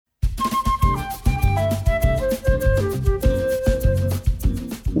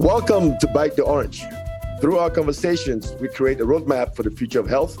Welcome to Bite the Orange. Through our conversations, we create a roadmap for the future of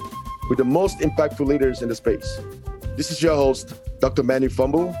health with the most impactful leaders in the space. This is your host, Dr. Manu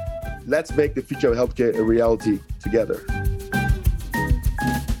Fumbu. Let's make the future of healthcare a reality together.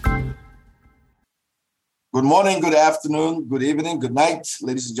 Good morning, good afternoon, good evening, good night,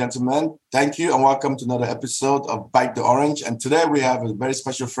 ladies and gentlemen. Thank you and welcome to another episode of Bite the Orange. And today we have a very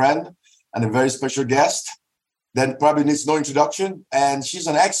special friend and a very special guest that probably needs no introduction. And she's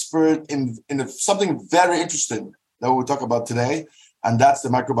an expert in something very interesting that we'll talk about today. And that's the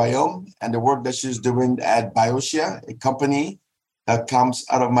microbiome and the work that she's doing at Biotia, a company that comes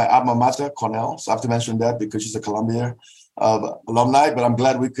out of my alma mater, Cornell. So I have to mention that because she's a Columbia alumni, but I'm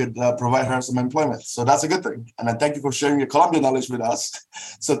glad we could provide her some employment. So that's a good thing. And I thank you for sharing your Columbia knowledge with us.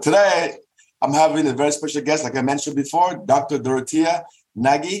 So today I'm having a very special guest, like I mentioned before, Dr. Dorottya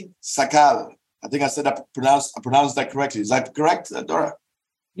Nagy-Szakal. I think I said I pronounced that correctly. Is that correct, Dora?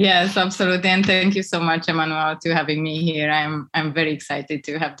 Yes, absolutely. And thank you so much, Emmanuel, to having me here. I'm very excited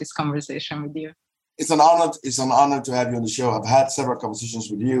to have this conversation with you. It's an honor to have you on the show. I've had several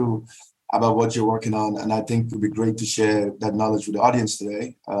conversations with you about what you're working on, and I think it would be great to share that knowledge with the audience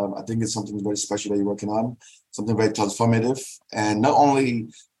today. I think it's something very special that you're working on, something very transformative. And not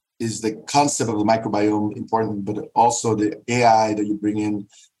only is the concept of the microbiome important, but also the AI that you bring in,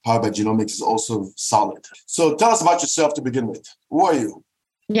 powered by genomics, is also solid. So tell us about yourself to begin with. Who are you?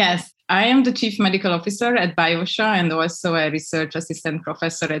 Yes, I am the Chief Medical Officer at Biotia and also a research assistant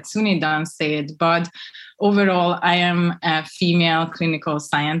professor at SUNY Downstate. But overall, I am a female clinical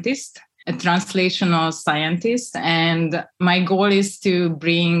scientist, a translational scientist, and my goal is to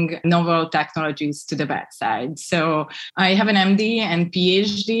bring novel technologies to the bedside. So I have an MD and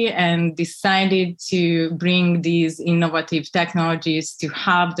PhD and decided to bring these innovative technologies to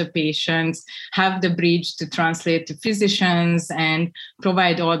help the patients have the bridge to translate to physicians and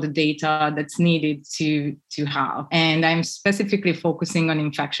provide all the data that's needed to help. And I'm specifically focusing on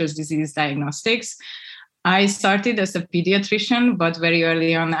infectious disease diagnostics. I started as a pediatrician, but very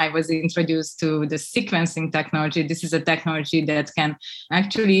early on, I was introduced to the sequencing technology. This is a technology that can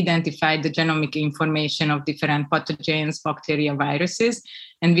actually identify the genomic information of different pathogens, bacteria, viruses.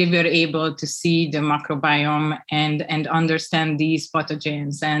 And we were able to see the microbiome and understand these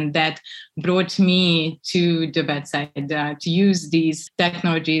pathogens. And that brought me to the bedside to use these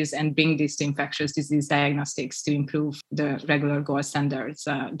technologies and bring this to infectious disease diagnostics to improve the regular gold standards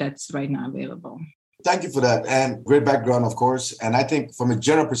that's right now available. Thank you for that. And great background, of course. And I think from a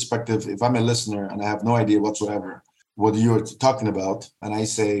general perspective, if I'm a listener and I have no idea whatsoever what you're talking about, and I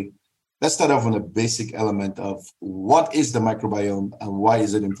say, let's start off on a basic element of what is the microbiome and why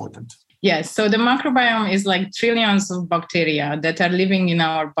is it important? Yes, so the microbiome is like trillions of bacteria that are living in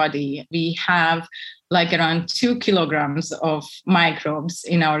our body. We have like around 2 kilograms of microbes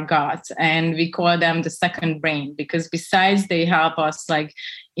in our gut, and we call them the second brain because besides they help us like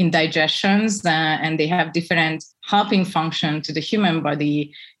in digestions and they have different helping function to the human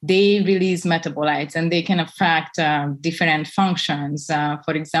body, they release metabolites and they can affect different functions.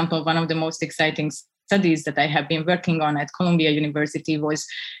 For example, one of the most exciting studies that I have been working on at Columbia University was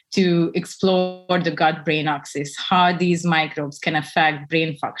to explore the gut-brain axis, how these microbes can affect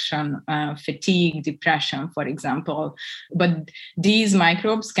brain function, fatigue, depression, for example. But these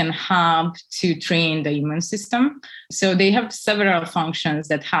microbes can help to train the immune system. So they have several functions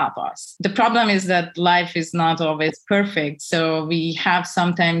that help us. The problem is that life is not always perfect. So we have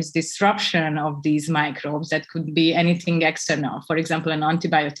sometimes disruption of these microbes that could be anything external, for example, an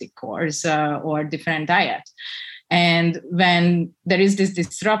antibiotic course or different diet. And when there is this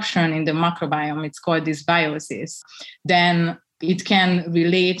disruption in the microbiome, it's called dysbiosis, then it can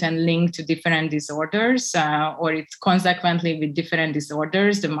relate and link to different disorders, or it's consequently with different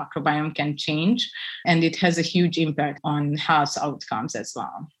disorders, the microbiome can change, and it has a huge impact on health outcomes as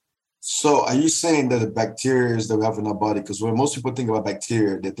well. So are you saying that the bacteria that we have in our body, because when most people think about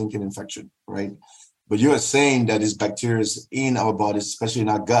bacteria, they're thinking infection, right? But you are saying that these bacteria in our bodies, especially in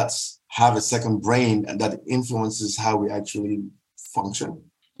our guts, have a second brain and that influences how we actually function?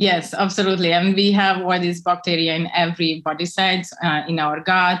 Yes, absolutely. And we have all these bacteria in every body site, in our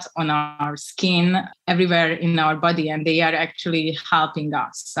gut, on our skin, everywhere in our body. And they are actually helping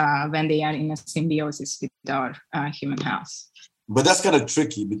us when they are in a symbiosis with our human health. But that's kind of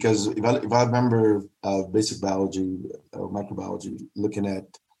tricky because if I remember basic biology, microbiology, looking at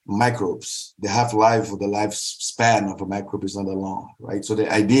microbes, the half-life or the lifespan of a microbe is not that long, right? So the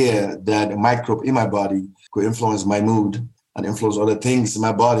idea that a microbe in my body could influence my mood and influence other things in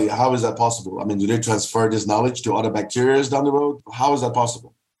my body, how is that possible? I mean, do they transfer this knowledge to other bacteria down the road? How is that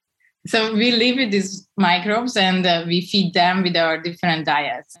possible? So we live with these microbes and we feed them with our different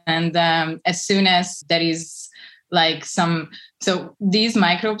diets. And as soon as there is so these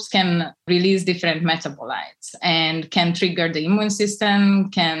microbes can release different metabolites and can trigger the immune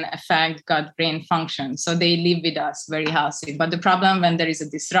system, can affect gut-brain function. So they live with us very healthy. But the problem when there is a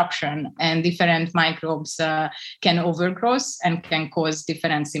disruption and different microbes can overgrow and can cause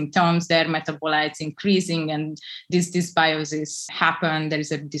different symptoms, their metabolites increasing, and this dysbiosis happen. There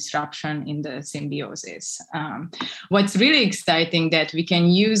is a disruption in the symbiosis. What's really exciting that we can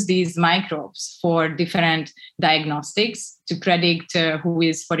use these microbes for different diagnostics to predict who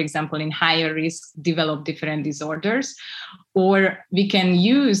is, for example, in higher risk, develop different disorders, or we can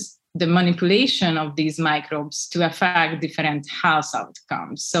use the manipulation of these microbes to affect different health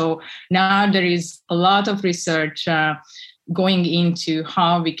outcomes. So now there is a lot of research going into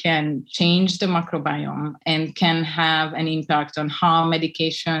how we can change the microbiome and can have an impact on how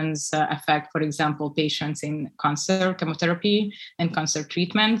medications affect, for example, patients in cancer chemotherapy and cancer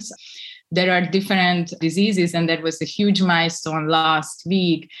treatments. There are different diseases, and there was a huge milestone last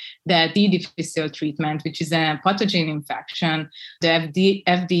week that T. difficile treatment, which is a pathogen infection, the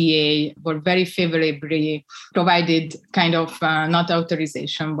FDA were very favorably provided kind of not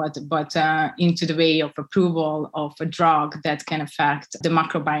authorization, but into the way of approval of a drug that can affect the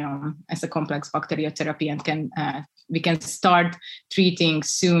microbiome as a complex bacteria therapy, and we can start treating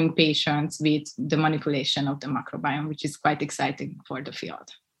soon patients with the manipulation of the microbiome, which is quite exciting for the field.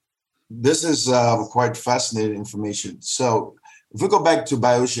 This is quite fascinating information. So if we go back to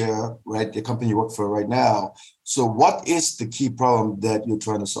Biotia, right, the company you work for right now, so what is the key problem that you're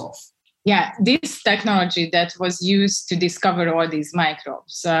trying to solve? Yeah, this technology that was used to discover all these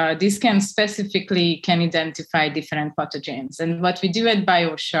microbes, this can identify different pathogens. And what we do at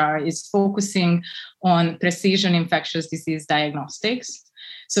Biotia is focusing on precision infectious disease diagnostics.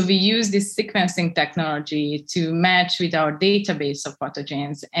 So we use this sequencing technology to match with our database of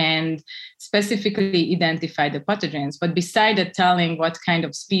pathogens and specifically identify the pathogens. But besides telling what kind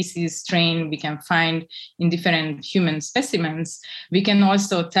of species, strain we can find in different human specimens, we can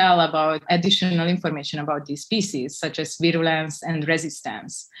also tell about additional information about these species, such as virulence and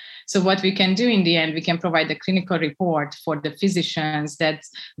resistance. So what we can do in the end, we can provide a clinical report for the physicians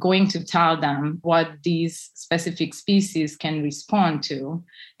that's going to tell them what these specific species can respond to,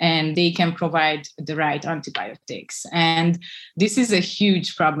 and they can provide the right antibiotics. And this is a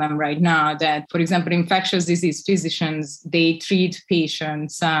huge problem right now that, for example, infectious disease physicians, they treat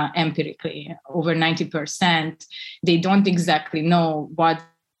patients empirically, over 90%. They don't exactly know what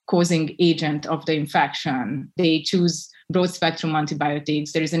causing agent of the infection. They choose broad spectrum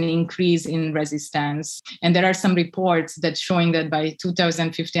antibiotics. There is an increase in resistance. And there are some reports that showing that by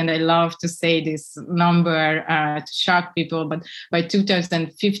 2050, and I love to say this number to shock people, but by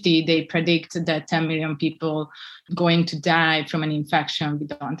 2050, they predict that 10 million people going to die from an infection. We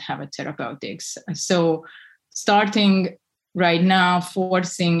don't have a therapeutics. So starting right now,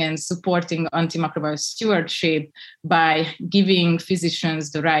 forcing and supporting antimicrobial stewardship by giving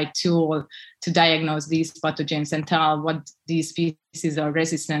physicians the right tool to diagnose these pathogens and tell what these species are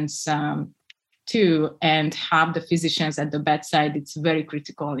resistant to, and have the physicians at the bedside. It's very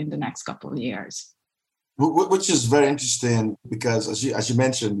critical in the next couple of years. Which is very interesting because, as you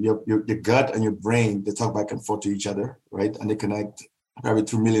mentioned, your gut and your brain, they talk back and forth to each other, right? And they connect probably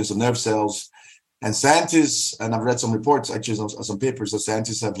through millions of nerve cells. And scientists, and I've read some reports, actually some papers, that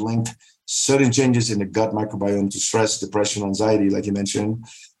scientists have linked certain changes in the gut microbiome to stress, depression, anxiety, like you mentioned.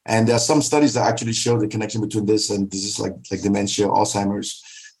 And there are some studies that actually show the connection between this and diseases like dementia, Alzheimer's.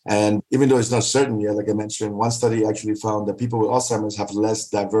 And even though it's not certain yet, like I mentioned, one study actually found that people with Alzheimer's have less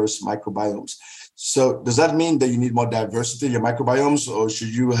diverse microbiomes. So does that mean that you need more diversity in your microbiomes, or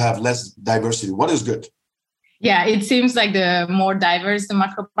should you have less diversity? What is good? Yeah, it seems like the more diverse the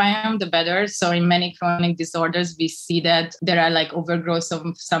microbiome, the better. So in many chronic disorders, we see that there are like overgrowth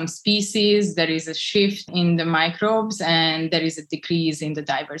of some species, there is a shift in the microbes, and there is a decrease in the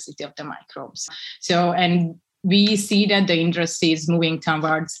diversity of the microbes. So, and we see that the industry is moving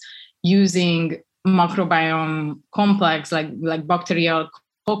towards using microbiome complex, like bacterial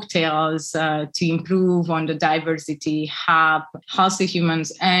cocktails to improve on the diversity, help healthy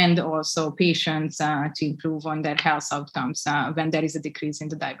humans and also patients to improve on their health outcomes when there is a decrease in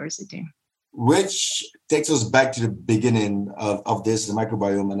the diversity. Which takes us back to the beginning of this, the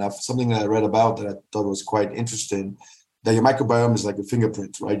microbiome. And something that I read about that I thought was quite interesting, that your microbiome is like a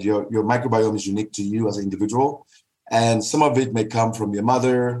fingerprint, right? Your microbiome is unique to you as an individual. And some of it may come from your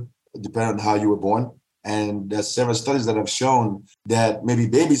mother, depending on how you were born. And there's several studies that have shown that maybe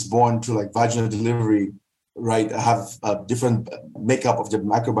babies born to like vaginal delivery right, have a different makeup of the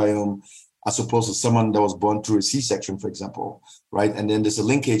microbiome as opposed to someone that was born through a C-section, for example, right? And then there's a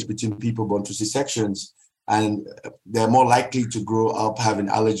linkage between people born through C-sections, and they're more likely to grow up having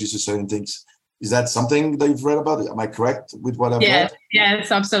allergies to certain things. Is that something that you've read about? Am I correct with what I've read?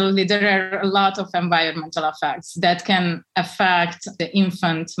 Yes, absolutely. There are a lot of environmental effects that can affect the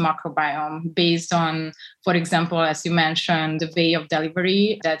infant microbiome based on, for example, as you mentioned, the way of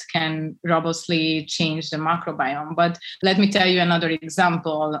delivery that can robustly change the microbiome. But let me tell you another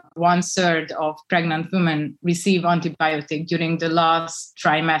example. 1/3 of pregnant women receive antibiotic during the last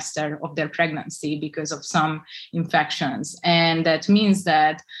trimester of their pregnancy because of some infections. And that means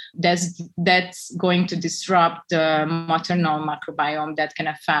that that's going to disrupt the maternal microbiome that can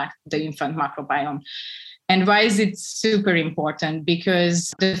affect the infant microbiome. And why is it super important?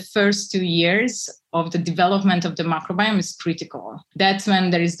 Because the first 2 years of the development of the microbiome is critical. That's when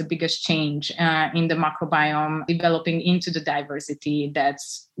there is the biggest change in the microbiome, developing into the diversity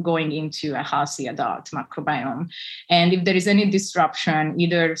that's going into a healthy adult microbiome. And if there is any disruption,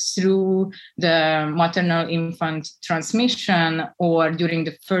 either through the maternal infant transmission or during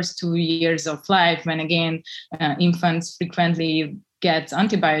the first 2 years of life, when again, infants frequently get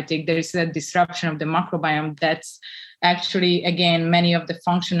antibiotic, there is a disruption of the microbiome that's actually, again, many of the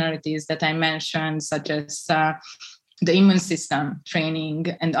functionalities that I mentioned, such as the immune system training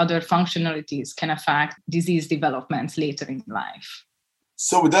and other functionalities can affect disease development later in life.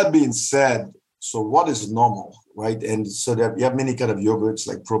 So with that being said, so what is normal, right? And so that you have many kind of yogurts,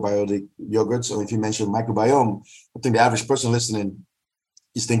 like probiotic yogurts. Or if you mention microbiome, I think the average person listening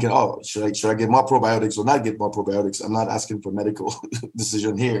is thinking, oh, should I get more probiotics or not get more probiotics? I'm not asking for medical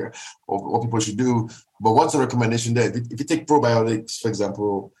decision here or what people should do. But what's the recommendation there? If you take probiotics, for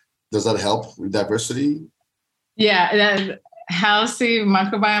example, does that help with diversity? Yeah, healthy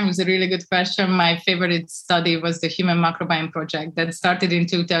microbiome is a really good question. My favorite study was the Human Microbiome Project that started in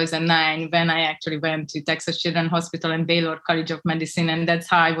 2009 when I actually went to Texas Children's Hospital and Baylor College of Medicine. And that's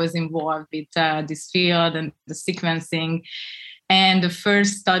how I was involved with this field and the sequencing. And the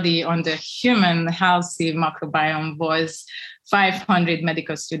first study on the human healthy microbiome was 500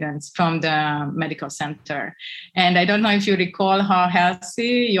 medical students from the medical center. And I don't know if you recall how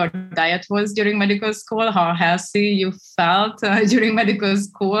healthy your diet was during medical school, how healthy you felt during medical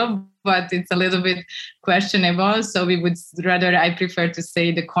school, but it's a little bit questionable. So I prefer to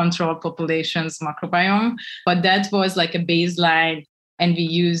say the control population's microbiome, but that was like a baseline. And we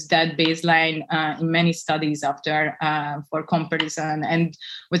use that baseline in many studies after for comparison. And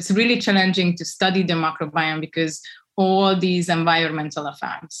what's really challenging to study the microbiome because all these environmental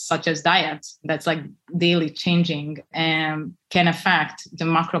effects, such as diet, that's like daily changing, can affect the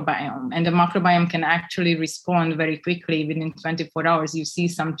microbiome. And the microbiome can actually respond very quickly. Within 24 hours, you see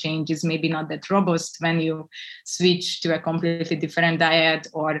some changes, maybe not that robust when you switch to a completely different diet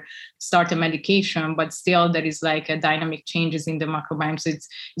or start a medication, but still there is like a dynamic changes in the microbiome. So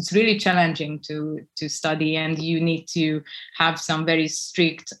it's really challenging to study, and you need to have some very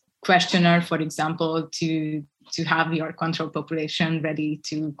strict questionnaire, for example, to have your control population ready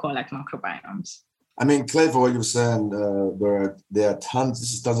to collect microbiomes. I mean, Clay, for what you're saying, there are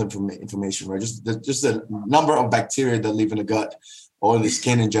tons of information, right? Just the number of bacteria that live in the gut or in the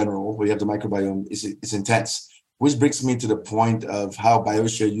skin in general, where you have the microbiome, is intense. Which brings me to the point of how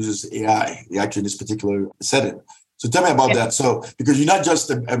Biotia uses AI, actually in this particular setting. So tell me about that. So, because you're not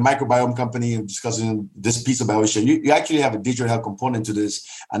just a microbiome company discussing this piece of Biotia, you actually have a digital health component to this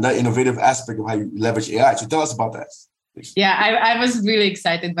and that innovative aspect of how you leverage AI. So tell us about that, please. Yeah, I was really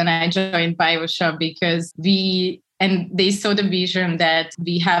excited when I joined Biotia because they saw the vision that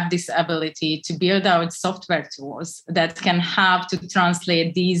we have this ability to build out software tools that can help to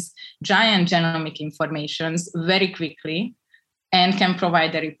translate these giant genomic informations very quickly and can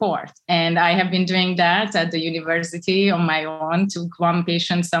provide a report. And I have been doing that at the university on my own, took one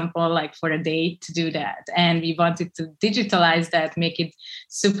patient sample like for a day to do that. And we wanted to digitalize that, make it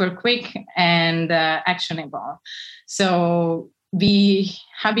super quick and actionable. So we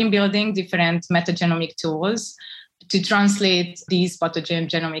have been building different metagenomic tools to translate these pathogen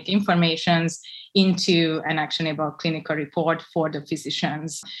genomic informations into an actionable clinical report for the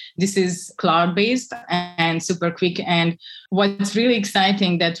physicians. This is cloud-based and super quick. And what's really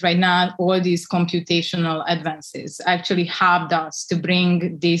exciting that right now, all these computational advances actually helped us to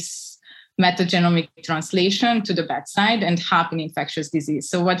bring this metagenomic translation to the bedside and help in infectious disease.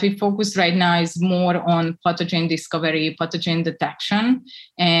 So what we focus right now is more on pathogen discovery, pathogen detection,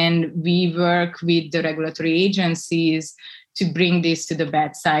 and we work with the regulatory agencies to bring this to the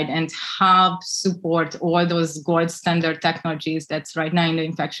bedside and help support all those gold standard technologies that's right now in the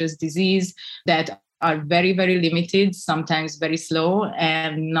infectious disease that are very, very limited, sometimes very slow,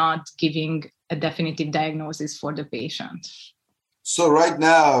 and not giving a definitive diagnosis for the patient. So right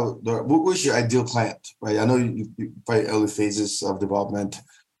now, who's your ideal client, right? I know you're very early phases of development.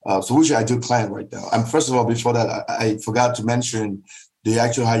 So who's your ideal client right now? And first of all, before that, I forgot to mention, do you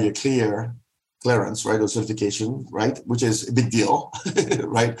actually have your clearance, right, or certification, right, which is a big deal,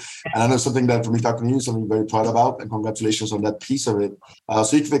 right? And I know something that, for me talking to you, something I'm very proud about, and congratulations on that piece of it.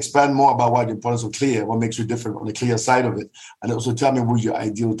 So you can expand more about what the importance of clear, what makes you different on the clear side of it, and also tell me who your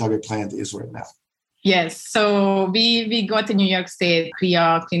ideal target client is right now. Yes, so we got a New York State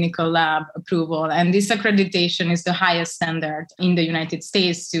CLIA clinical lab approval, and this accreditation is the highest standard in the United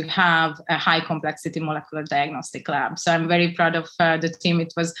States to have a high complexity molecular diagnostic lab. So I'm very proud of the team.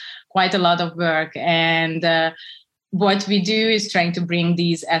 It was quite a lot of work, and what we do is trying to bring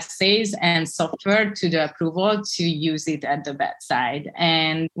these assays and software to the approval to use it at the bedside.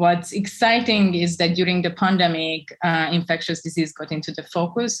 And what's exciting is that during the pandemic, infectious disease got into the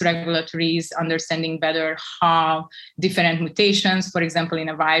focus. Regulatories understanding better how different mutations, for example, in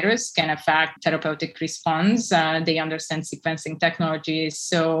a virus, can affect therapeutic response. They understand sequencing technologies.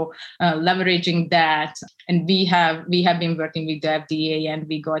 So leveraging that, and we have been working with the FDA, and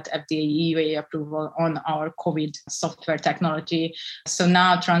we got FDA EUA approval on our COVID software technology. So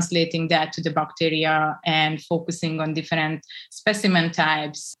now translating that to the bacteria and focusing on different specimen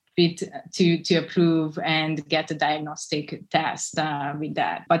types to approve and get a diagnostic test with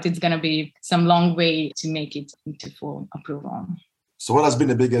that. But it's going to be some long way to make it into full approval. So what has been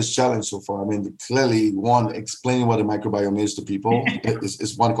the biggest challenge so far? I mean, clearly, one, explaining what a microbiome is to people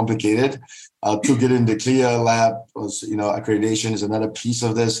is one, complicated. Two, getting the CLIA lab, accreditation is another piece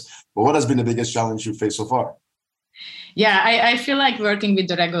of this. But what has been the biggest challenge you faced so far? Yeah, I feel like working with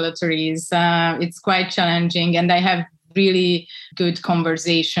the regulatories, it's quite challenging. And I have really good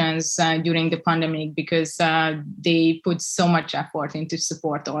conversations during the pandemic because they put so much effort into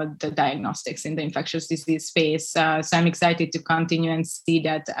support all the diagnostics in the infectious disease space. So I'm excited to continue and see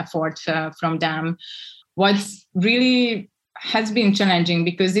that effort from them. What's really has been challenging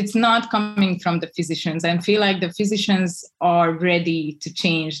because it's not coming from the physicians. I feel like the physicians are ready to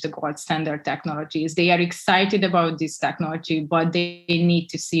change the gold standard technologies. They are excited about this technology, but they need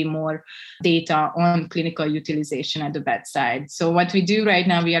to see more data on clinical utilization at the bedside. So what we do right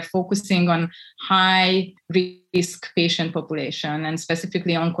now, we are focusing on high risk patient population and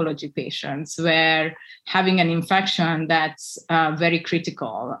specifically oncology patients where having an infection that's very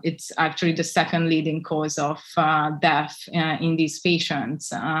critical. It's actually the second leading cause of death in these patients.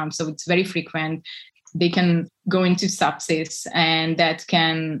 So it's very frequent. They can go into sepsis and that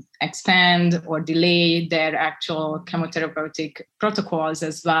can expand or delay their actual chemotherapeutic protocols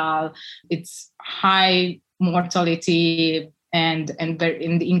as well. It's high mortality and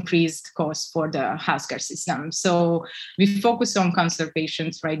the increased cost for the healthcare system. So we focus on cancer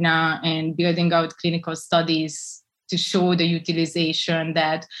patients right now and building out clinical studies to show the utilization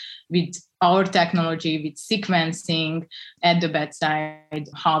that with our technology, with sequencing at the bedside,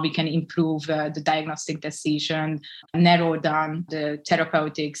 how we can improve the diagnostic decision, narrow down the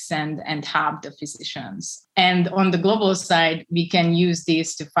therapeutics and help the physicians. And on the global side, we can use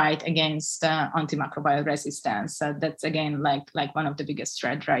this to fight against antimicrobial resistance. That's, again, like one of the biggest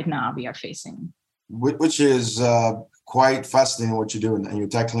threats right now we are facing. Which is quite fascinating what you're doing, and you're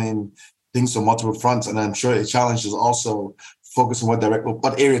tackling things on multiple fronts. And I'm sure a challenge is also focus on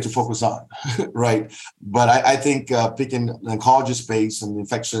what area to focus on, right? But I think picking the oncology space and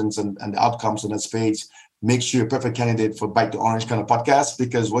infections and the outcomes in that space makes you a perfect candidate for Bite the Orange kind of podcast,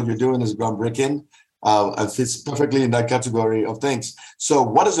 because what you're doing is groundbreaking and fits perfectly in that category of things. So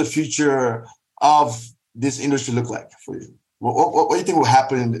what does the future of this industry look like for you? What do you think will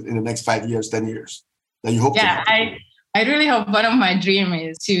happen in the next 5 years, 10 years that you hope to happen? I really hope one of my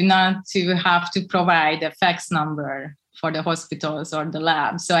dreams is not to have to provide a fax number for the hospitals or the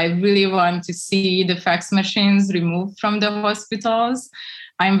labs. So I really want to see the fax machines removed from the hospitals.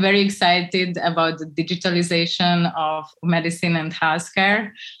 I'm very excited about the digitalization of medicine and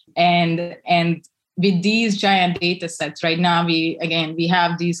healthcare. And with these giant data sets, right now, we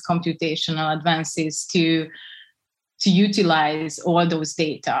have these computational advances to utilize all those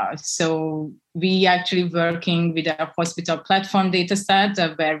data. So we actually working with a hospital platform data set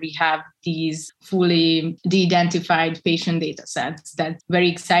where we have these fully de-identified patient data sets. That's very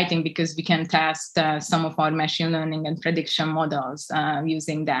exciting because we can test some of our machine learning and prediction models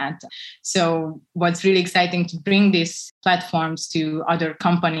using that. So what's really exciting to bring these platforms to other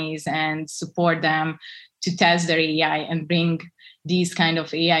companies and support them to test their AI and bring these kind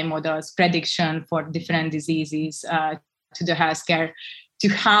of AI models, prediction for different diseases to the healthcare to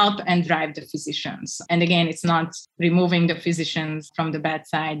help and drive the physicians. And again, it's not removing the physicians from the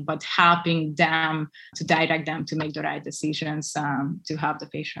bedside, but helping them to direct them to make the right decisions to help the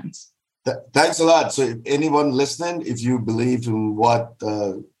patients. Thanks a lot. So if anyone listening, if you believe in what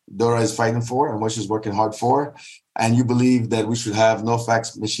Dora is fighting for and what she's working hard for, and you believe that we should have no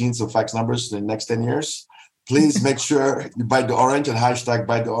fax machines or fax numbers in the next 10 years, please make sure you bite the orange and hashtag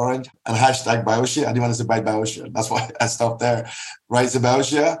bite the orange and hashtag Biotia. I didn't want to say bite Biotia. That's why I stopped there. Right, it's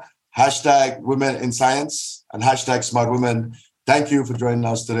Biotia, hashtag women in science and hashtag smart women. Thank you for joining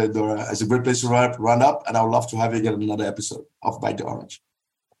us today, Dora. It's a great place to run up, and I would love to have you again in another episode of Bite the Orange.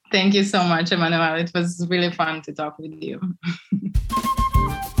 Thank you so much, Emmanuel. It was really fun to talk with you.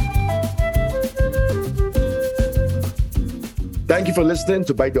 Thank you for listening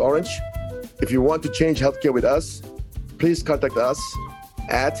to Bite the Orange. If you want to change healthcare with us, please contact us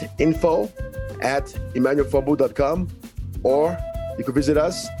at info@emmanuelforbu.com, or you can visit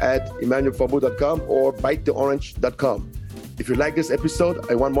us at emmanuelforbu.com or bitetheorange.com. If you like this episode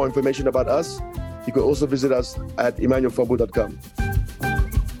and want more information about us, you can also visit us at emmanuelforbu.com.